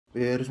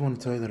Yeah, I just want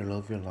to tell you that I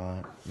love you a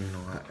lot.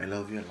 I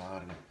love you a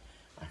lot, and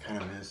I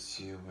kind of miss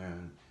you,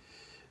 and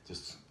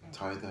just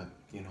tell you that,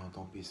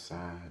 don't be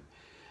sad.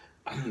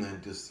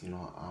 And just,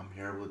 I'm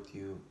here with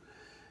you,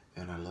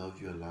 and I love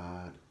you a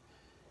lot,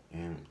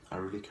 and I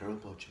really care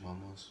about you,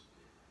 mamas.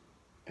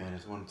 And I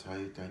just want to tell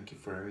you thank you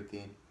for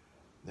everything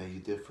that you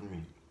did for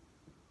me.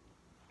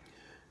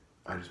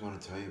 I just want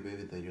to tell you,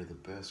 baby, that you're the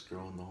best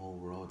girl in the whole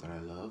world that I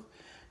love,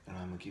 and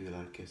I'm gonna give you a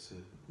lot of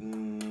kisses.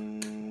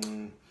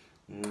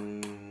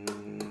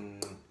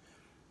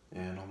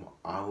 And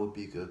I will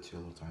be good to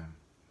you all the time,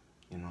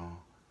 you know.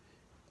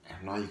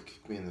 And now you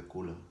kick me in the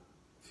cooler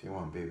if you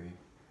want, baby.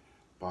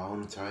 But I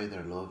want to tell you that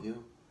I love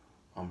you.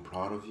 I'm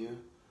proud of you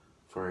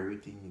for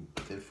everything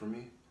you did for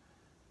me.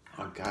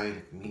 A guy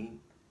like me,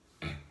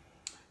 and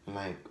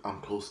like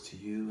I'm close to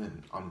you,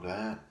 and I'm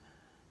glad.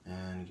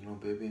 And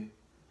baby,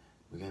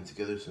 we've been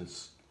together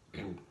since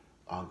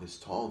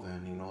August 12th,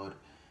 and you know what?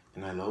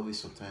 And I love you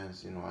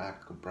sometimes. I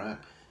act like a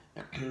brat.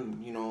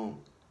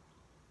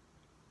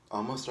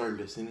 I'm gonna start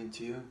listening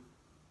to you.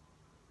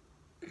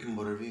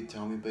 Whatever you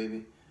tell me,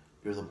 baby,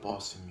 you're the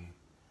boss of me,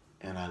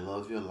 and I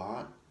love you a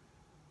lot.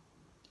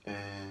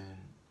 And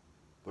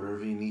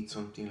whatever you need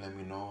something, let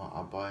me know.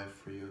 I'll buy it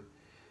for you.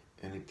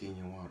 Anything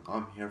you want,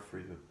 I'm here for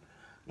you.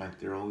 Like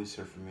they're always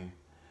here for me.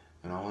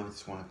 And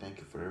just want to thank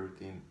you for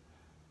everything.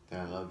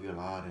 That I love you a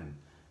lot, and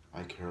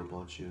I care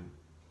about you,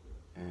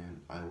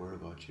 and I worry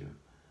about you,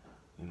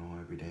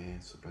 every day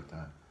and stuff like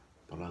that.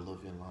 But I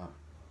love you a lot.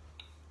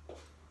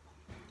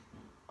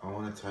 I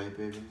want to tell you,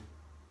 baby.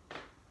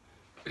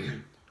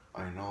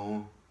 I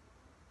know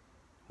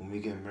when we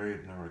get married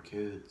and our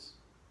kids,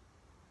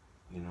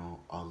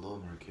 I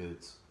love our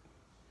kids.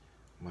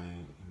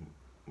 My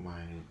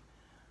my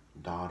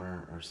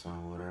daughter or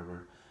son,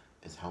 whatever,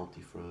 is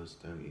healthy for us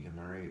that we get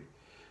married,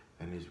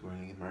 and we're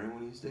gonna get married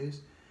one of these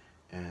days,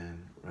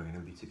 and we're gonna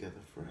be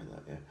together for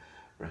the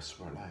rest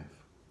of our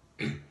life.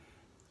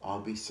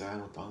 I'll be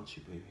sad without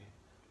you, baby,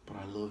 but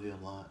I love you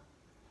a lot,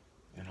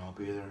 and I'll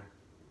be there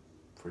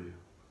for you.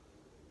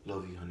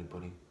 Love you, honey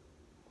bunny.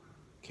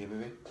 Okay,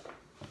 baby?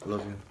 I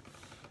love you.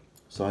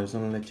 So I just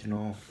want to let you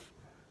know,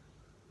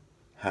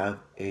 have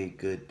a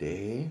good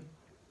day.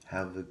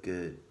 Have a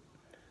good...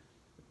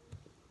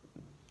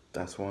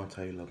 That's why I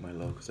tell you love my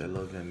love, because I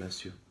love you, I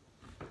miss you.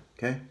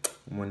 Okay?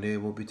 And one day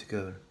we'll be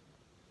together.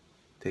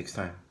 Takes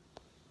time.